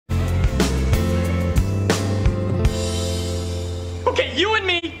Okay, you and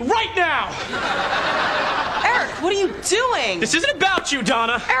me, right now! Eric, what are you doing? This isn't about you,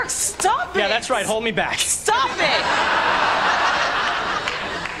 Donna. Eric, stop it! Yeah, that's right. Hold me back. Stop it!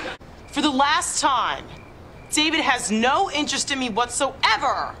 For the last time, David has no interest in me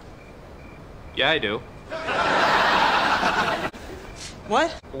whatsoever. Yeah, I do.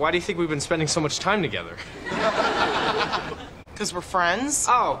 What? Why do you think we've been spending so much time together? Because we're friends?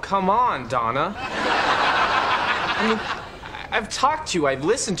 Oh, come on, Donna. I mean, I've talked to you, I've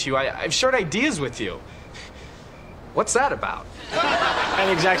listened to you, I've shared ideas with you. What's that about? I have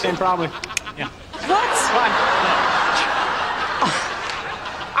the exact same problem. Yeah. What?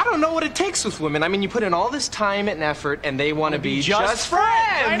 I don't know what it takes with women. I mean, you put in all this time and effort, and they want to be just friends.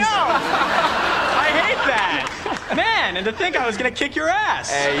 I know. I hate that. Man, and to think I was going to kick your ass.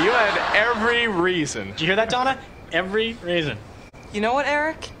 Hey, you had every reason. Did you hear that, Donna? Every reason. You know what,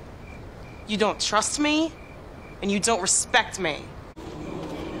 Eric? You don't trust me, and you don't respect me.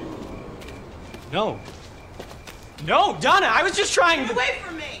 No. No, Donna, I was just trying to... Get away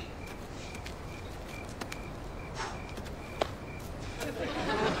from me!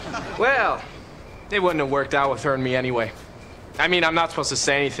 Well, it wouldn't have worked out with her and me anyway. I mean, I'm not supposed to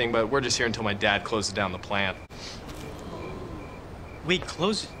say anything, but we're just here until my dad closes down the plant. Wait,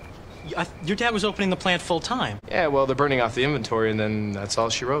 close... Your dad was opening the plant full time. Yeah, well, they're burning off the inventory, and then that's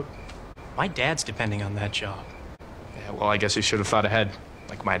all she wrote. My dad's depending on that job. Yeah, well, I guess he should have thought ahead,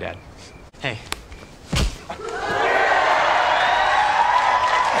 like my dad. Hey.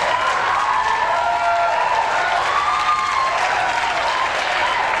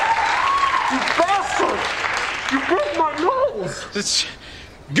 You bastard! You broke my nose! That's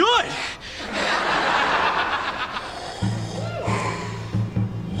good!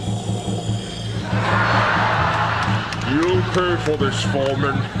 You'll pay for this,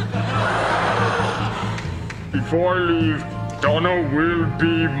 Foreman. Before I leave, Donna will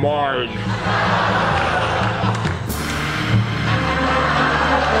be mine.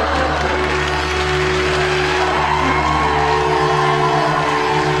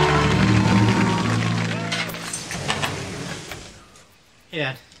 Hey,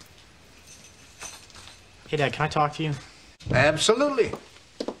 Dad. Hey, Dad, can I talk to you? Absolutely.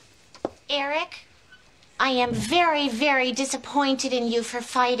 Eric, I am very, very disappointed in you for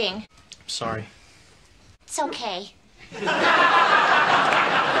fighting. I'm sorry. It's okay. See you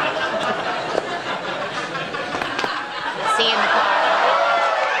in the car.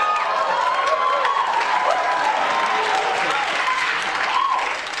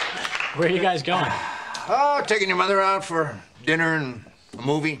 Where are you guys going? Oh, taking your mother out for dinner and a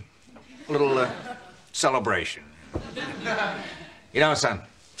movie. A little celebration. You know, son,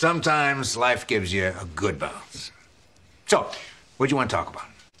 sometimes life gives you a good bounce. So, what do you want to talk about?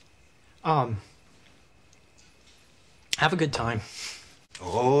 Have a good time.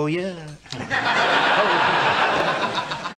 Oh, yeah.